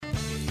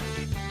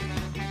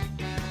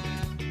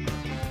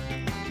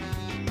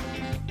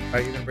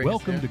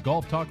Welcome to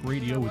Golf Talk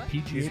Radio with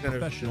PGA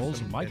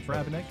professionals Mike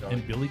Bravenek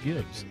and Billy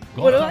Gibbs.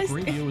 What Golf Talk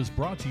Radio is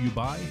brought to you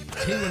by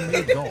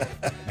TaylorMade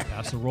Golf,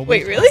 Paso Robles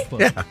Wait, really?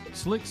 Golf Club,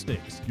 Slick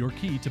Sticks, your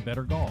key to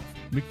better golf,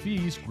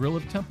 McPhee's Grill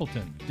of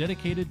Templeton,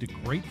 dedicated to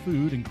great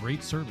food and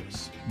great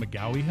service,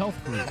 McGowie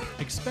Health Group,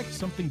 expect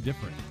something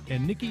different,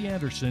 and Nikki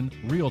Anderson,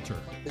 Realtor.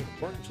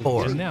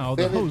 And now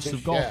the hosts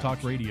of Golf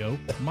Talk Radio,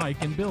 Mike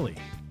and Billy.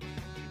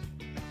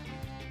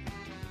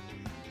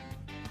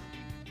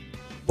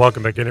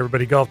 Welcome back in,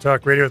 everybody. Golf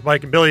Talk Radio with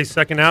Mike and Billy,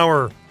 second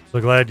hour.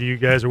 So glad you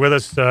guys are with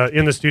us.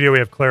 In the studio, we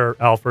have Claire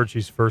Alford.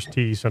 She's First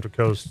Tee Central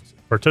Coast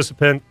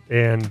participant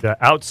and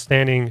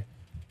outstanding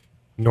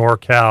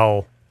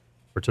NorCal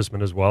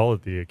participant as well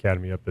at the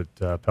Academy up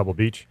at Pebble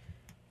Beach.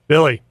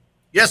 Billy.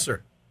 Yes,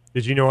 sir.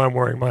 Did you know I'm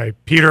wearing my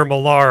Peter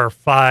Millar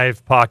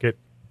 5-pocket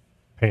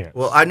pants?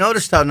 Well, I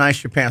noticed how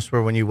nice your pants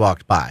were when you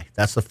walked by.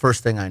 That's the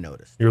first thing I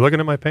noticed. You're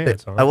looking at my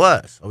pants, huh? I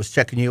was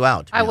checking you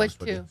out. I was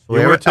too. So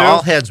You were too?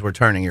 All heads were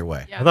turning your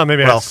way. Yeah. I thought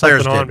maybe I had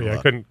something on me. I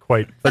couldn't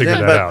quite figure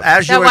that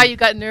out. Is that why you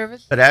got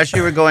nervous? But as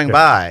you were going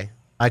by,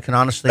 I can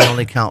honestly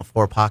only count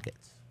 4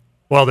 pockets.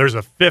 Well, there's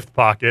a 5th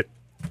pocket.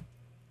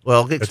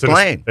 Well,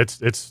 explain.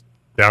 It's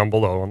down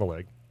below on the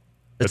leg.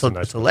 It's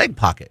a leg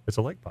pocket. It's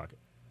a leg pocket.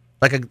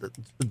 Like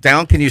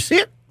down. Can you see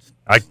it?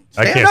 I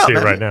can't see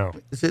it right now.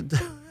 Is it?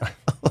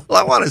 Well,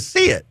 I want to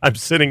see it. I'm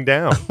sitting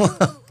down.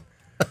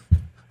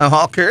 I'm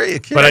all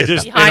curious. But I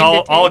just, Behind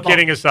all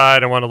kidding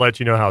aside, I want to let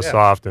you know how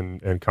soft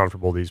and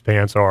comfortable these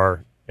pants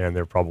are, and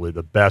they're probably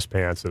the best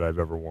pants that I've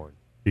ever worn.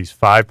 These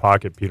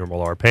 5-pocket Peter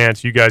Millar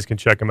pants. You guys can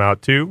check them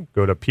out, too.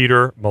 Go to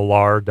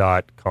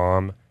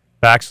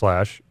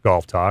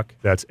petermillar.com/golf talk.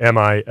 That's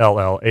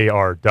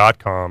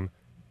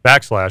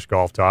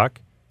MILLAR.com/golf talk.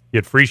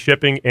 Get free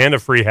shipping and a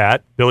free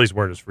hat. Billy's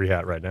wearing his free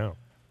hat right now.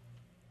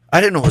 I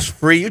didn't know it was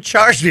free. You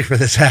charged me for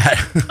this hat.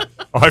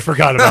 Oh, I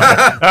forgot about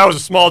that. That was a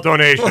small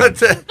donation.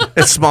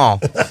 It's small.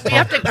 We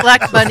have to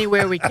collect money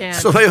where we can.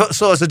 So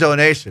it's a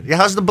donation. Yeah,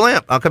 how's the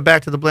blimp? I'll come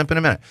back to the blimp in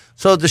a minute.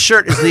 So the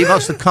shirt is the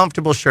most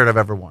comfortable shirt I've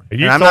ever worn.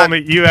 You told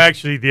me, you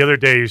actually, the other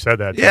day you said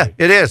that to me.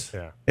 It is.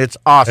 Yeah. It's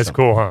awesome. It's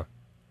cool, huh?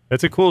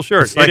 It's a cool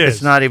shirt. It's like it is.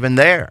 It's not even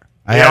there.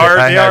 They are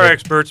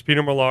experts.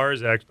 Peter Millar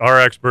are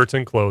experts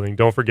in clothing.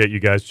 Don't forget,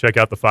 you guys, check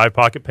out the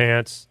 5-pocket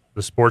pants,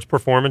 the sports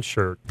performance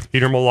shirt,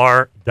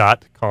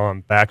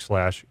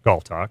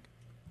 petermillar.com/golf talk,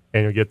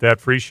 and you'll get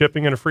that free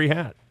shipping and a free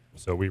hat.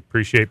 So we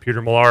appreciate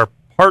Peter Millar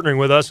partnering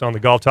with us on the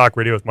Golf Talk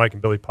Radio with Mike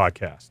and Billy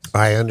podcasts.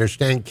 I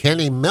understand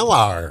Kenny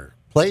Millar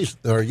plays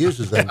or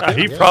uses them.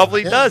 He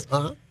probably does.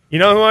 Uh-huh. You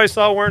know who I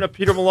saw wearing a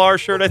Peter Millar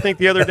shirt, I think,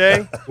 the other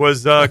day?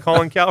 Was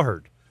Colin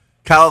Cowherd.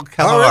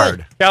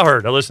 Cowherd.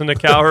 Cowherd. I listen to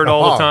Cowherd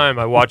all the time.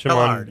 I watch him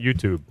on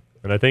YouTube.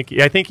 And I think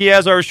he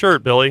has our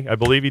shirt, Billy. I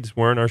believe he's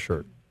wearing our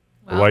shirt.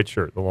 The white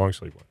shirt, the long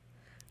sleeve one.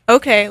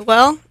 Okay,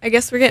 well, I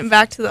guess we're getting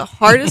back to the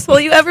hardest hole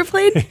you ever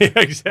played. Yeah,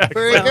 exactly.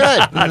 Very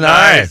good.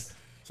 Nice.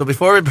 So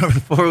before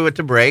we went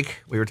to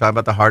break, we were talking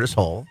about the hardest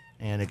hole,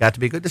 and it got to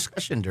be a good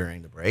discussion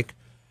during the break.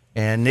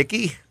 And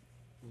Nikki,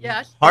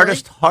 Yes.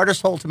 hardest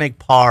hole to make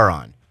par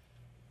on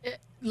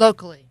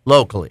Locally.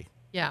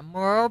 Yeah,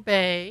 Morro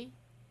Bay,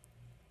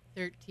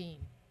 13.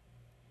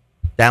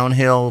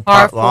 downhill,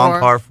 Par long 4.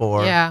 par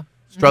 4. Yeah.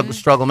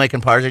 Struggle making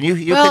pars, and you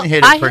Well, can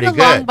hit it pretty I hit a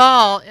good. long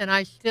ball, and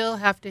I still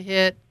have to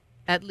hit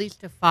at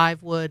least a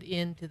 5-wood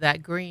into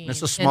that green.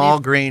 It's a small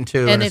green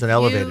too, and it's an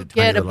elevated. If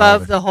you get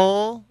above the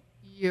hole,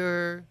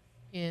 you're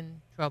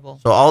in trouble.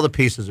 So all the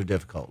pieces are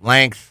difficult: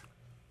 length,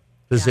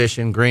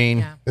 position, green.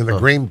 Yeah. And the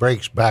green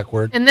breaks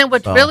backward. And then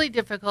what's really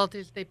difficult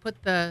is they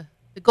put the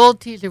gold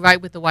tees are right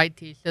with the white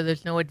tees, so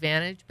there's no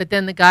advantage. But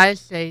then the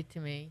guys say to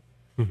me,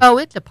 "Oh,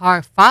 it's a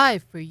par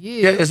 5 for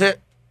you." Yeah, is it?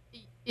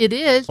 It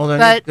is, Well,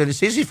 but then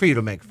it's easy for you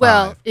to make 5.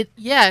 well,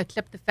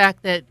 except the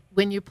fact that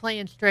when you're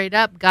playing straight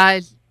up,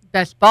 guys'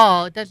 best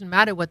ball, it doesn't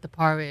matter what the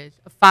par is.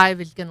 A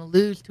 5 is going to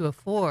lose to a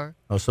 4.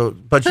 Oh,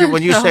 but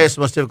when you say it's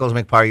the most difficult to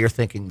make par, you're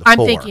thinking the 4. I'm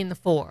thinking the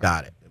 4.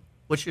 Got it.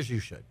 Which is you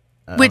should.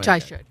 Which I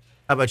should.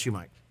 How about you,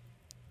 Mike?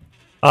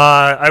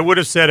 I would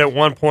have said at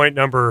one point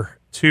number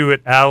 2 at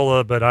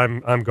Avila, but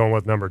I'm going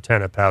with number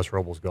 10 at Paso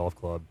Robles Golf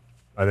Club.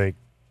 I think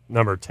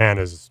number 10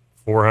 is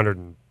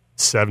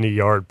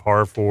 470-yard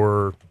par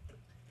 4,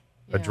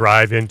 a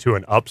drive into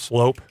an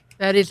upslope.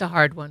 That is a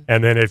hard one.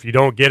 And then if you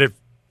don't get it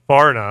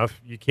far enough,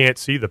 you can't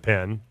see the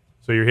pin.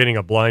 So you're hitting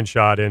a blind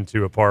shot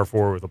into a par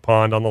 4 with a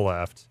pond on the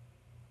left.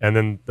 And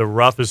then the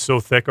rough is so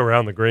thick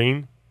around the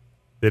green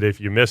that if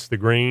you miss the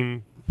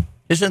green...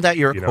 Isn't that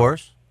your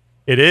course?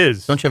 It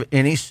is. Don't you have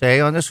any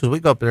say on this? Because we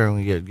go up there and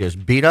we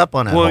get beat up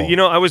on that hole.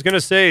 Well, I was going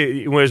to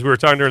say, as we were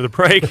talking during the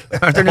break...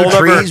 Aren't there new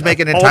trees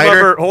making it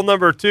tighter? Hole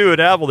number 2 at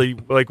Avila,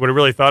 like when I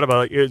really thought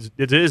about it,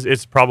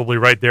 it's probably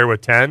right there with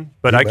 10.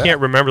 But I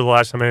can't remember the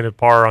last time I hit a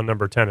par on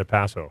number 10 at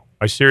Paso.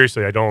 I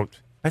don't...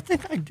 I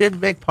think I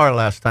did make par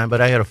last time,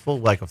 but I had a full,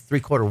 like a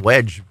 3/4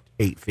 wedge,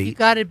 8 feet. You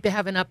got to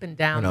have an up and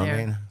down there. What I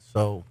mean?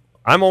 So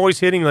I'm always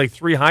hitting like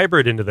 3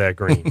 hybrid into that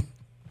green.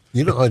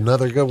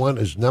 Another good one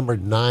is number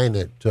 9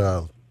 at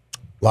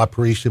La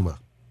Purísima.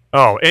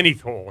 Oh, any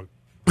hole.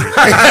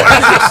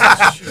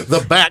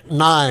 The back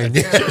 9.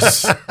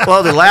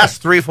 Well, the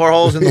last 3-4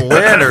 holes in the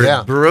wind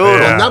are brutal.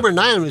 Well, number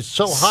 9 is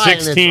so high,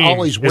 16. and it's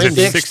always Is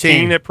windy. it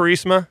 16 at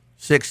Prisma?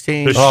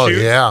 16. The Oh,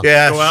 shoot? yeah.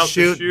 Yeah, Go out to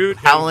shoot, shoot.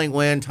 howling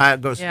wind,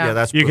 time goes. Yeah. Yeah,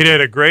 that's You brutal. can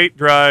hit a great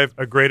drive,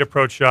 a great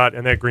approach shot,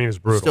 and that green is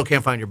brutal. Still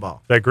can't find your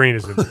ball. That green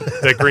is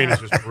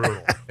just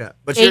brutal. Yeah,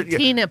 but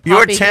 18 at you're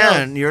Poppy 10.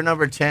 Hills. You're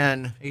number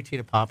 10. 18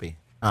 at Poppy.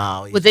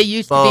 Oh, Well, they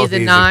used to be both the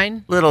easy.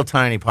 9. Little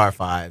tiny par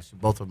 5s.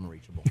 Both of them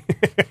reachable.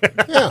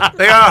 Yeah,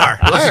 They are.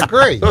 I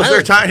agree. Those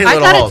are tiny I little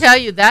got to holes. tell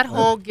you, that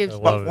hole gives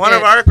me love it. One of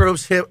fit. our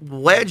groups hit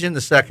wedge in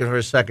the second for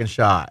his second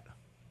shot.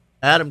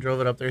 Adam drove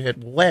it up there, hit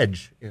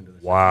wedge into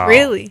the Wow.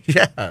 Really?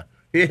 Yeah,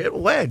 he hit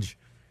wedge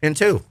in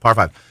 2, par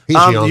 5. He's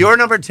young. Your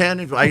number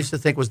 10, I used to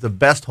think was the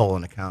best hole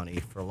in the county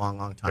for a long,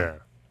 long time. Yeah.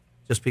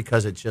 Just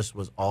because it just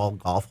was all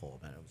golf hole,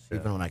 man. It was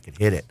even when I could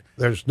hit it.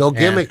 There's no And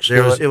gimmicks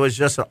there to was, it. it was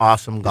just an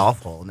awesome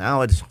golf hole.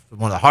 Now it's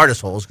one of the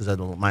hardest holes because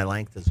my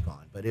length is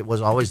gone. But it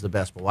was always the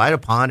best. But why the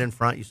pond in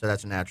front? You said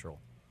that's natural.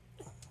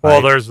 Well,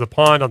 Right. there's the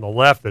pond on the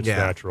left that's Yeah.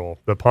 natural.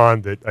 The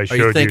pond that I you showed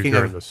you thinking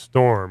during of- the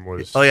storm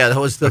was Oh yeah, that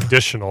was the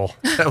additional.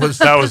 that was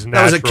That was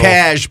that was a natural.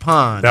 cash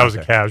pond. That was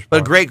a cash But a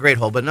pond. great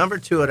hole. But number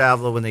 2 at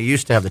Avila, when they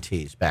used to have the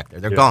tees back there,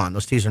 they're Yeah. gone.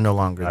 Those tees are no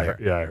longer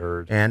there. I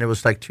heard. And it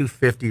was like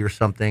 250 or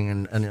something,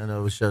 and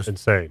it was just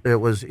Insane. It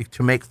was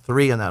to make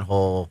 3 in that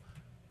hole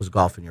was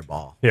golfing your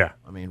ball. Yeah.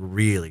 I mean,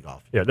 really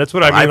golfing. Yeah, that's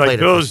what I I mean. Like played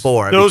it for those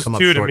 4. I those come up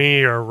two to short.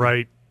 me are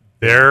right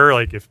there.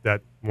 Like if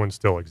that one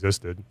still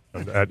existed.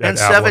 At And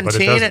Avila, but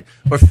it 17 doesn't.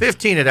 or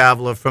 15 at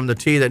Avila from the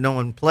tee that no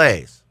one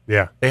plays.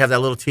 Yeah, They have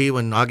that little tee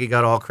when Augie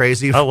got all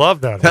crazy. I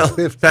love that.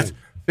 hole. That's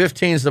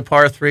 15 is the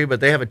par 3, but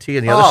they have a tee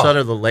on the other side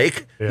of the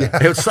lake. Yeah.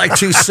 It's like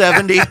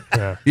 270.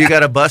 Yeah. You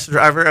got a bus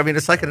driver. I mean,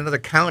 it's like in another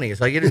county.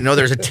 It's like you didn't know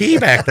there's a tee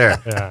back there.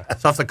 Yeah.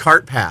 It's off the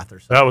cart path or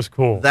something. That was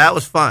cool. That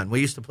was fun. We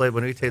used to play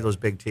when we take those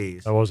big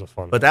tees. That was a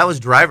fun. But that was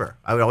driver.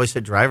 I would always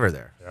hit driver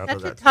there.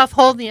 That's a tough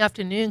hole in the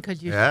afternoon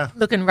because you're Yeah.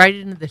 looking right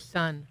into the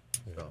sun.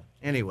 So,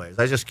 anyways,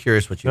 I was just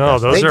curious what you No,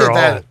 guys those They are did all.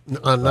 that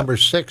on number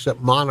 6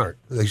 at Monarch.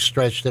 They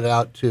stretched it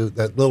out to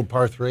that little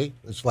par 3.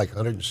 It's like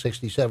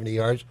 160, 70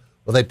 yards.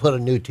 Well, they put a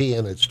new tee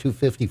in. It's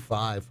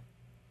 255.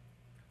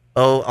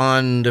 Oh,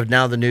 on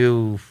now the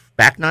new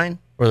back 9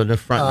 or the new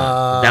front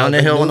 9? Down the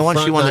the hill new on the one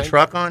she front won the 9?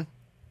 truck on?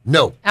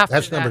 No, After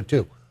that's that. number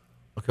 2.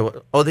 Okay.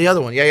 Oh, the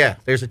other one. Yeah.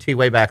 There's a tee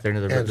way back there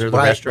near the, And near it's the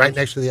right, restaurant. right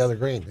next to the other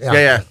green.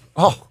 Yeah.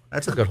 Oh,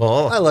 That's a good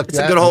hole. I looked It's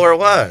a at good it. hole where it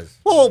was.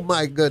 oh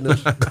my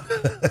goodness.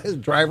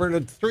 Driver and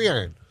a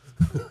 3-iron.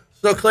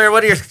 So, Claire,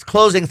 what are your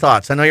closing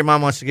thoughts? I know your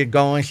mom wants to get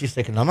going. She's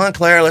thinking, come on,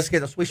 Claire, let's get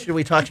this. Should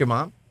we talk to your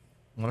mom?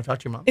 You want to talk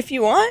to your mom? If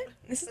you want,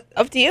 this is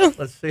up to you.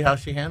 Let's see how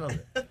she handled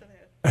it. Put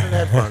in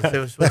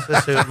headphones.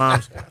 Let's see what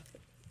mom's got.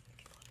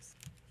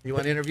 You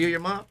want to interview your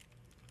mom?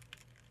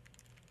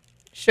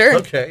 Sure.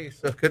 Okay,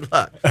 so good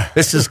luck.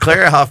 This is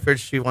Claire Alford.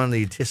 She won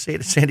the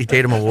Sandy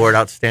Tatum Award,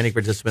 Outstanding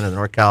Participant in the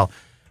NorCal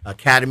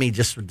Academy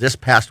just this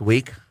past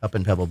week up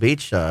in Pebble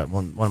Beach.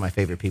 One of my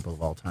favorite people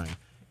of all time.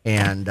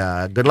 And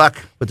good luck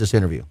with this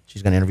interview.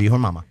 She's going to interview her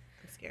mama.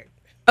 I'm scared.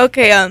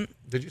 Okay,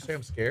 Did you say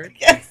I'm scared?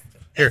 yes.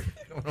 Here,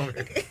 come on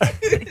over here.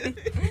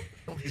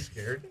 Don't be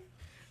scared.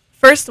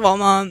 First of all,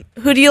 Mom,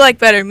 who do you like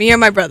better, me or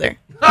my brother?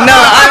 No,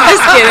 I'm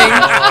just kidding.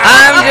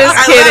 I'm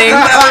just kidding.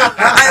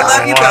 I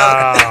love you both.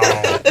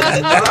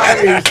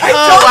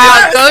 Oh,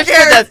 wow. It goes to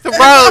the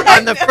throat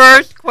on the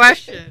first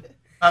question.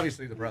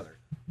 Obviously, the brother.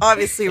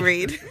 Obviously,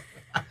 Reed.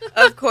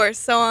 Of course.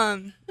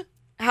 So,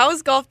 how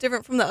is golf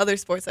different from the other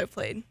sports I've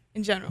played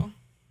in general?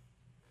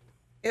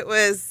 It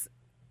was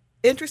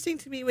interesting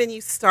to me when you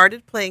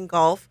started playing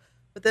golf,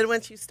 but then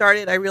once you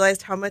started, I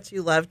realized how much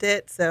you loved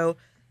it. So,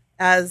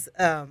 as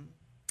I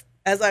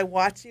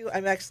watch you,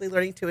 I'm actually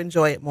learning to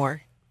enjoy it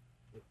more.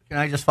 Can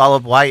I just follow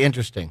up? Why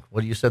interesting?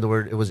 What do you said the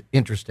word? It was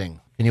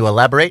interesting. Can you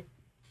elaborate?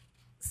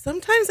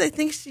 Sometimes I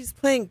think she's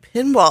playing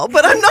pinball,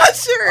 but I'm not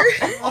sure.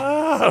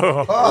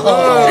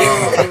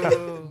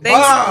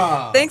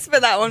 Thanks for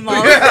that one,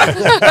 Mom.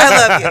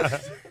 I love you.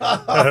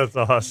 That's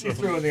awesome.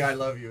 Threw in the I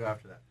love you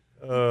after that.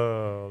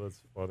 Oh,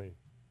 that's funny.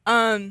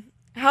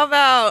 How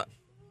about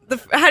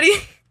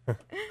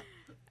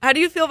how do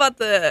you feel about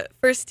the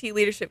first tee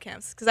leadership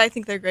camps? Because I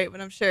think they're great,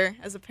 but I'm sure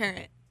as a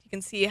parent you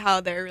can see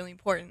how they're really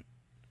important.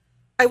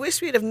 I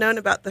wish we'd have known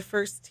about the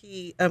first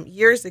tee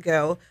years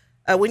ago.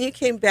 When you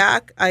came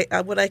back,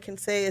 what I can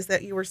say is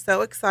that you were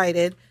so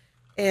excited,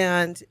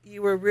 and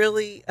you were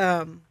really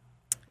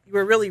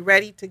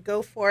ready to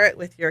go for it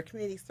with your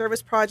community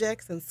service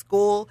projects and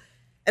school,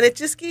 and it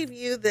just gave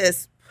you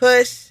this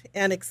push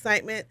and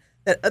excitement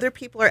that other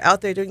people are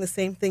out there doing the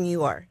same thing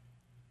you are.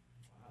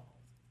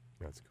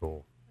 That's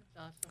cool.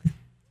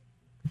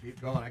 Keep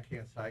going. I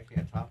can't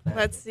top that.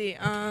 Let's see.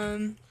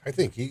 I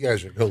think you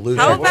guys are going to lose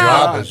How your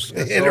about- job as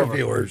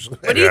interviewers.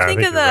 What do you Yeah, I think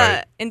think of you're the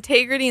right.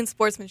 integrity and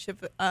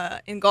sportsmanship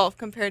in golf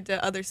compared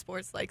to other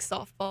sports like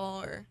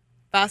softball or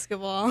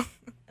basketball?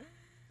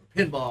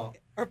 Pinball.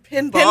 Or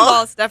pinball.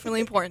 Pinball is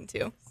definitely important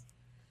too.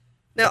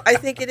 No, I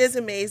think it is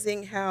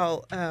amazing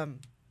how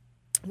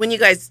when you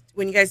guys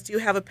do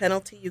have a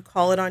penalty, you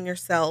call it on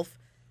yourself.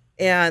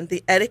 and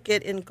the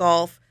etiquette in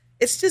golf.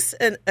 It's just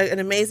an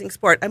amazing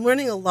sport. I'm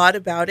learning a lot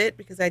about it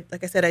because,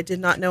 like I said, I did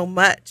not know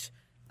much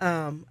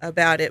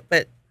about it.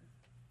 But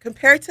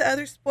compared to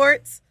other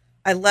sports,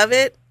 I love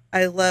it.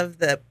 I love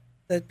the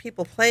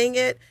people playing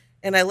it,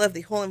 and I love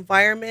the whole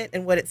environment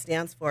and what it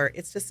stands for.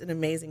 It's just an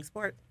amazing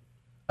sport.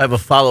 I have a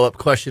follow-up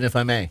question, if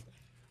I may.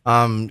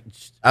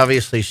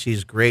 Obviously,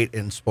 she's great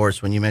in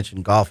sports. When you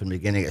mentioned golf in the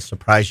beginning, it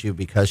surprised you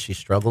because she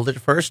struggled at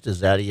first.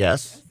 Is that a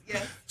yes?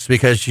 Yes. It's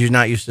because you're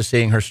not used to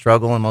seeing her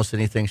struggle in most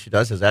anything she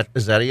does. Is that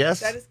a yes?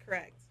 That is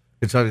correct.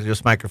 It's on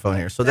this microphone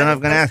here. So then I'm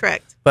going to That's ask.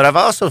 correct. But I've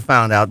also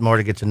found out more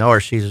to get to know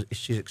her. She's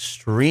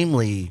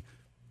extremely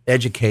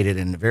educated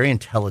and very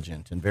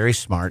intelligent and very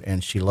smart,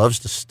 and she loves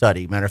to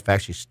study. Matter of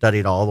fact, she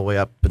studied all the way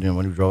up when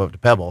we drove up to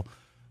Pebble.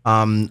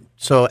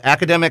 So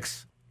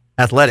academics,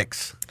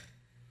 athletics.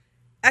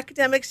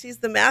 Academics, she's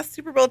the math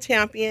Super Bowl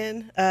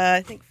champion,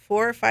 I think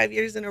 4 or 5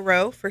 years in a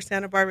row for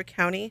Santa Barbara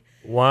County.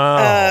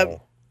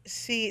 Wow.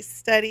 She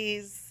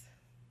studies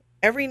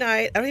every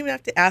night. I don't even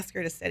have to ask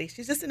her to study.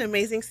 She's just an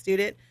amazing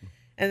student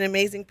and an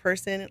amazing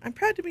person. I'm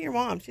proud to be your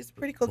mom. She's a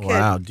pretty cool kid.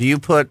 Wow. Do you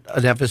put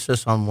an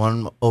emphasis on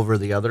one over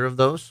the other of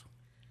those?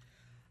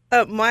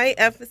 My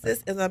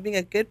emphasis is on being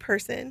a good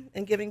person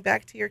and giving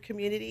back to your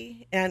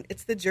community, and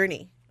it's the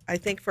journey. I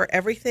think for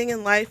everything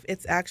in life,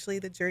 it's actually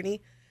the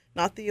journey,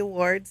 not the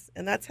awards,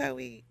 and that's how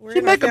we're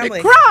in our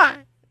family. cry.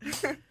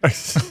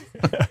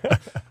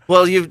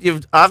 Well,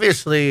 you've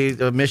obviously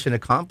the mission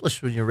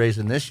accomplished when you're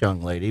raising this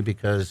young lady,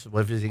 because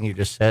everything you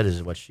just said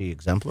is what she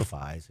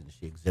exemplifies, and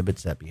she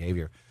exhibits that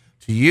behavior.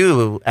 To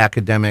you,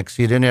 academics,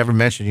 you didn't ever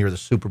mention you're the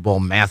Super Bowl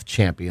math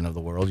champion of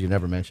the world. You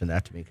never mentioned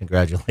that to me.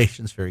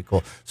 Congratulations. Very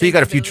cool. So you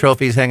got a few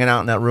trophies hanging out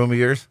in that room of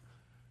yours?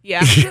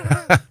 Yeah.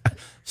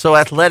 So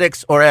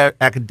athletics or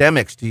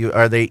academics,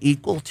 are they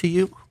equal to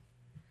you?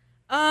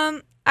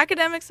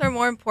 Academics are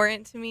more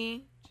important to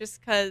me just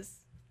because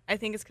I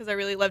think it's because I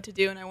really love to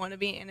do and I want to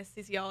be an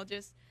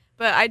anesthesiologist.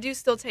 But I do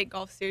still take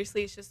golf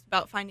seriously. It's just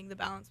about finding the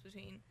balance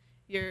between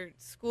your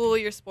school,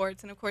 your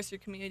sports, and, of course, your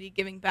community,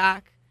 giving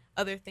back,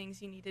 other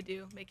things you need to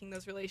do, making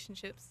those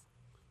relationships.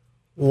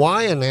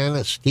 Why an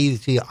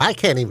anesthesia? I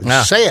can't even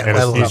say it, let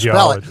alone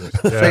spell it.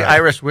 Say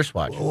Irish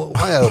wristwatch.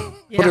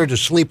 Put her to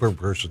sleeper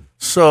person.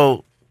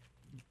 So,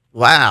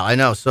 wow, I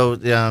know. So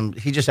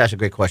he just asked a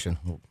great question.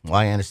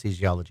 Why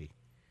anesthesiology?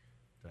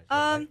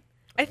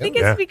 I think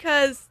it's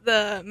because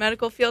the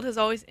medical field has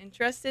always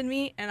interested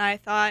me, and I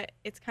thought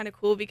it's kind of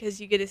cool because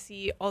you get to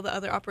see all the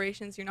other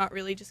operations. You're not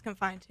really just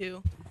confined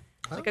to,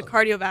 like a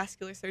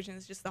cardiovascular surgeon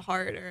is just the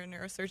heart, or a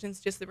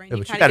neurosurgeon's just the brain. Yeah,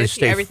 you but you got to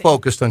stay everything.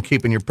 focused on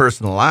keeping your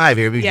person alive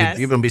here. Yes.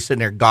 You're going to be sitting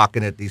there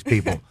gawking at these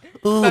people.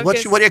 Ooh,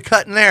 what are you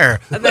cutting there?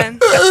 And then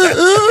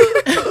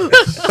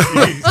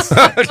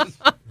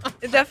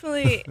it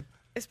definitely,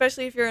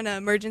 especially if you're an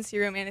emergency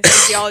room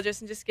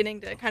anesthesiologist and just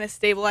getting to kind of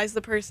stabilize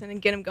the person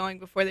and get them going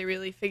before they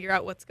really figure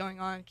out what's going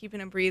on, keeping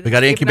them breathing, We got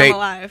to keeping incubate. them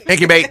alive.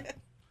 Incubate.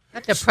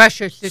 That's a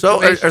pressure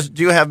situation. So,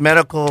 do you have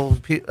medical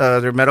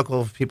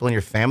people in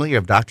your family? You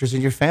have doctors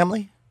in your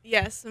family?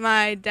 Yes,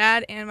 my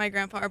dad and my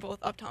grandpa are both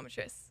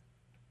optometrists.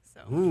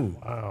 So Ooh,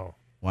 wow.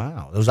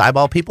 Wow. Those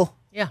eyeball people?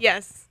 Yeah,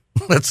 yes,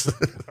 That's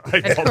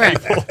that's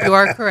correct. You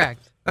are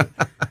correct.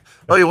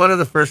 one of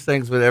the first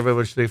things whenever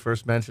when she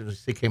first mentioned,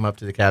 she came up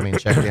to the academy and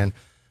checked in.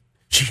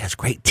 She has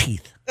great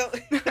teeth.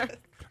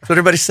 That's what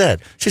everybody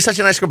said. She's such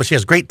a nice girl, but she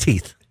has great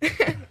teeth.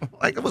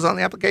 Like it was on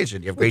the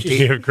application. You have great You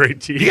teeth. have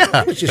great teeth. Yeah.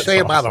 What'd you say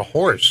about a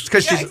horse?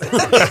 Because she's.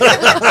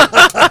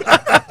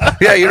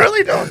 Yeah, you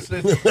really don't.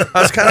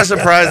 I was kind of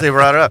surprised they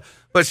brought it up,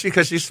 but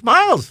because she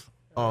smiles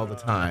all the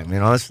time.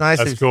 It's nice.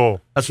 That's cool.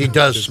 She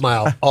does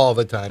smile all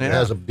the time. She Yeah.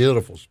 has a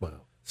beautiful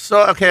smile.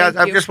 So okay, I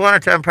Thank you. just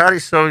wanted to. I'm proud of you.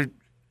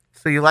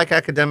 So you like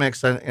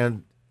academics,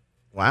 and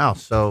wow.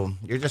 So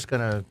you're just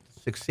gonna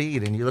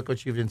succeed, and you look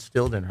what you've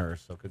instilled in her.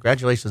 So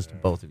congratulations to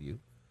both of you.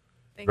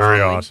 thanks, Very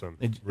Molly. awesome.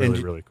 And- Really,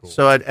 and- really cool.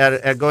 So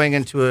at going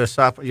into a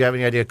sophomore, you have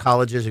any idea of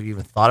colleges? Have you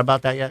even thought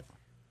about that yet?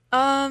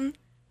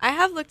 I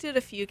have looked at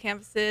a few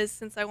campuses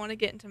since I want to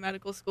get into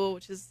medical school,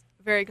 which is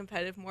very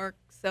competitive, more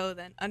so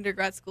than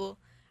undergrad school.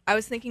 I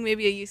was thinking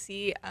maybe a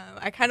UC.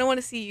 I kind of want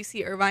to see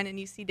UC Irvine and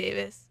UC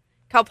Davis.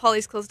 Cal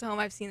Poly's close to home.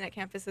 I've seen that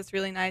campus. It's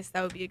really nice.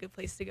 That would be a good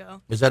place to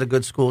go. Is that a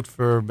good school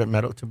to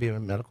be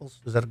in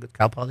medicals? Is that a good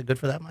Cal Poly good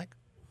for that, Mike?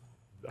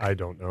 I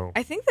don't know.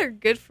 I think they're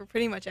good for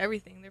pretty much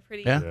everything. They're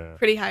pretty Yeah.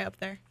 pretty high up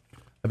there.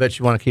 I bet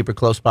you want to keep her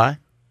close by.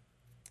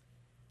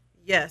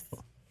 Yes.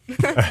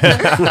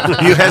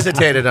 You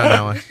hesitated on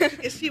that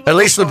one. She At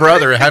least the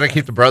brother. How to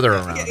keep the brother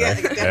around. Yeah, Right?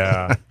 exactly.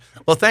 Yeah.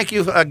 Well, thank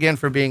you again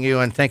for being you,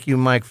 and thank you,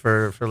 Mike,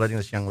 for letting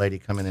this young lady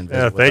come in and visit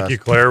Yeah, with thank us. you,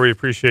 Claire. We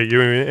appreciate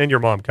you and your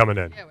mom coming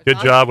in. Yeah, it was Good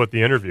awesome. job with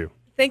the interview.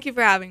 Thank you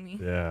for having me.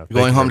 Yeah. You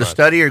going home to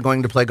study or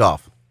going to play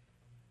golf?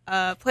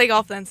 Play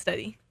golf then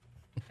study.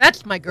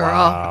 That's my girl.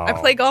 Wow. I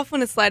play golf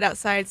when it's light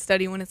outside,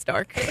 study when it's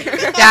dark.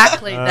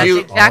 Exactly. That's You-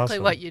 exactly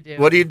awesome. what you do.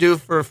 What do you do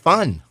for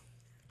fun?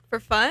 For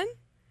fun?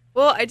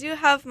 Well, I do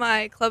have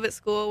my club at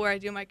school where I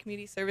do my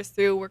community service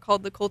through. We're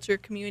called the Culture,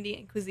 Community,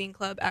 and Cuisine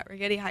Club at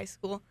Rigetti High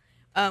School.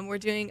 we're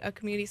doing a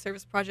community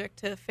service project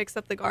to fix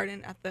up the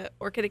garden at the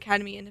Orchid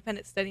Academy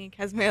Independent Study in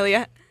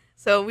Casmalia.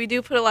 So we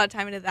do put a lot of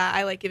time into that.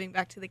 I like giving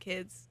back to the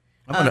kids.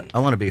 I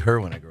want to be her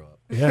when I grow up.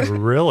 Yeah,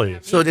 really.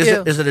 So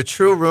is it a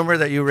true rumor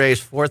that you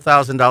raised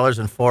 $4,000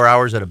 in 4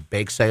 hours at a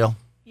bake sale?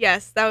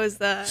 Yes, that was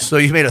the. So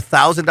you made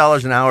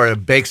 $1,000 an hour at a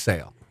bake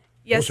sale.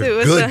 Yes, Those it are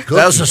was. good The,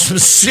 That was some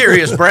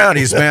serious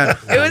brownies, man.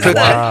 it was the.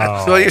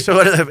 Wow.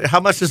 How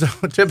much is a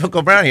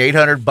typical brownie?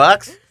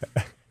 $800?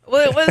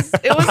 Well, it was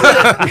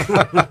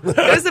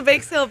it was a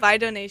bake sale by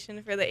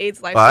donation for the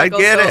AIDS Life I Cycle.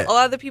 get so it. a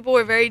lot of the people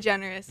were very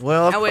generous.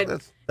 Well, I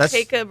would that's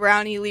take a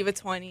brownie, leave a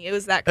 20. It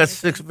was that. Kind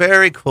that's of thing.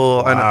 very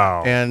cool.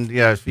 Wow. And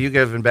yeah, if you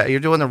giving back, you're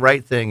doing the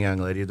right thing, young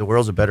lady. The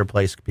world's a better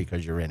place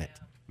because you're in it.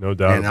 No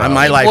doubt. And about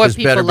my it. life More is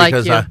better people like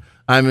because you.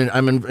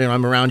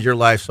 I'm around your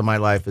life, so my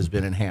life has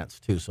been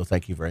enhanced too. So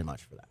thank you very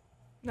much for that.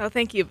 No,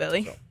 thank you,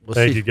 Billy.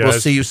 Thank you, guys. We'll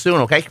see you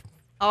soon. Okay.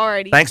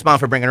 Alrighty. Thanks, Mom,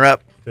 for bringing her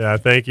up. Yeah,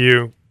 thank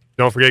you.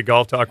 Don't forget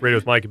Golf Talk Radio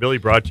with Mike and Billy,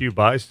 brought to you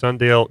by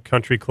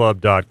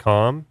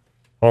SundaleCountryClub.com,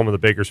 home of the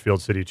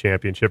Bakersfield City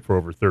Championship for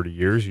over 30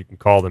 years. You can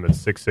call them at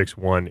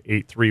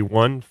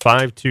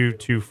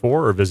 661-831-5224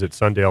 or visit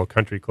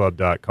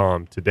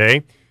SundaleCountryClub.com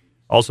today.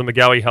 Also,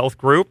 McGowie Health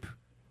Group.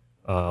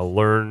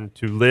 Learn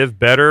to live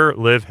better,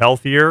 live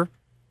healthier,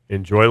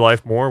 enjoy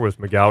life more with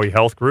McGowie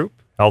Health Group.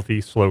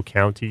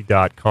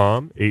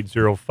 HealthySlowCounty.com.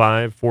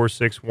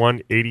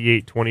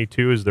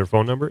 805-461-8822 is their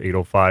phone number,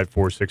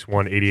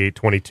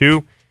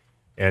 805-461-8822.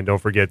 And don't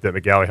forget that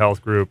McGowie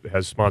Health Group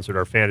has sponsored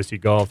our fantasy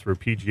golf through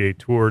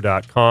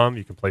PGAtour.com.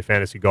 You can play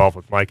fantasy golf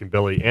with Mike and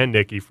Billy and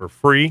Nikki for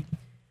free.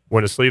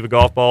 Win a sleeve of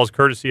golf balls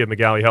courtesy of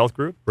McGowie Health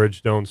Group,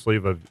 Bridgestone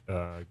sleeve of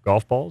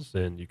golf balls,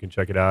 and you can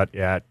check it out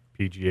at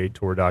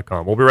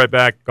PGAtour.com. We'll be right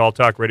back. Golf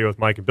Talk Radio with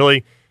Mike and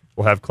Billy.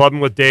 We'll have Clubbing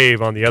with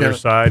Dave on the other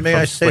side. May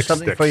from I say Slick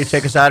something Sticks. before you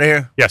take us out of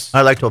here? Yes.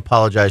 I'd like to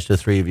apologize to the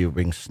three of you for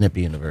being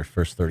snippy in the very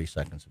first 30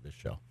 seconds of this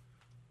show.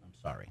 I'm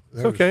sorry.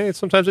 It's okay.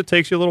 Sometimes it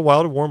takes you a little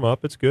while to warm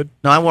up. It's good.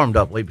 No, I warmed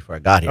up way before I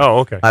got here. Oh,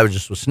 okay. I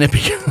was snippy.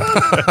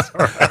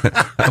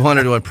 I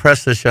wanted to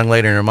impress this young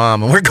lady and her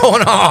mom, and we're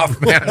going off,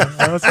 man.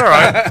 That's all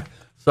right.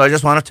 So I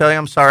just want to tell you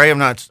I'm sorry. I'm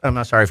not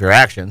sorry for your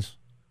actions,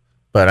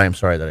 but I am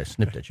sorry that I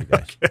snipped at you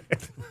guys.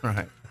 All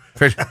right.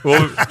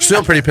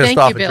 Still pretty pissed Thank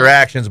off you, at Bill. your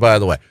actions, by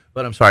the way.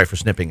 But I'm sorry for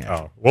snipping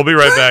at you. We'll be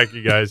right back,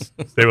 you guys.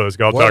 Stay with us.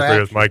 Golf What Talk Radio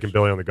with action? Mike and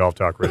Billy on the Golf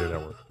Talk Radio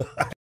Network.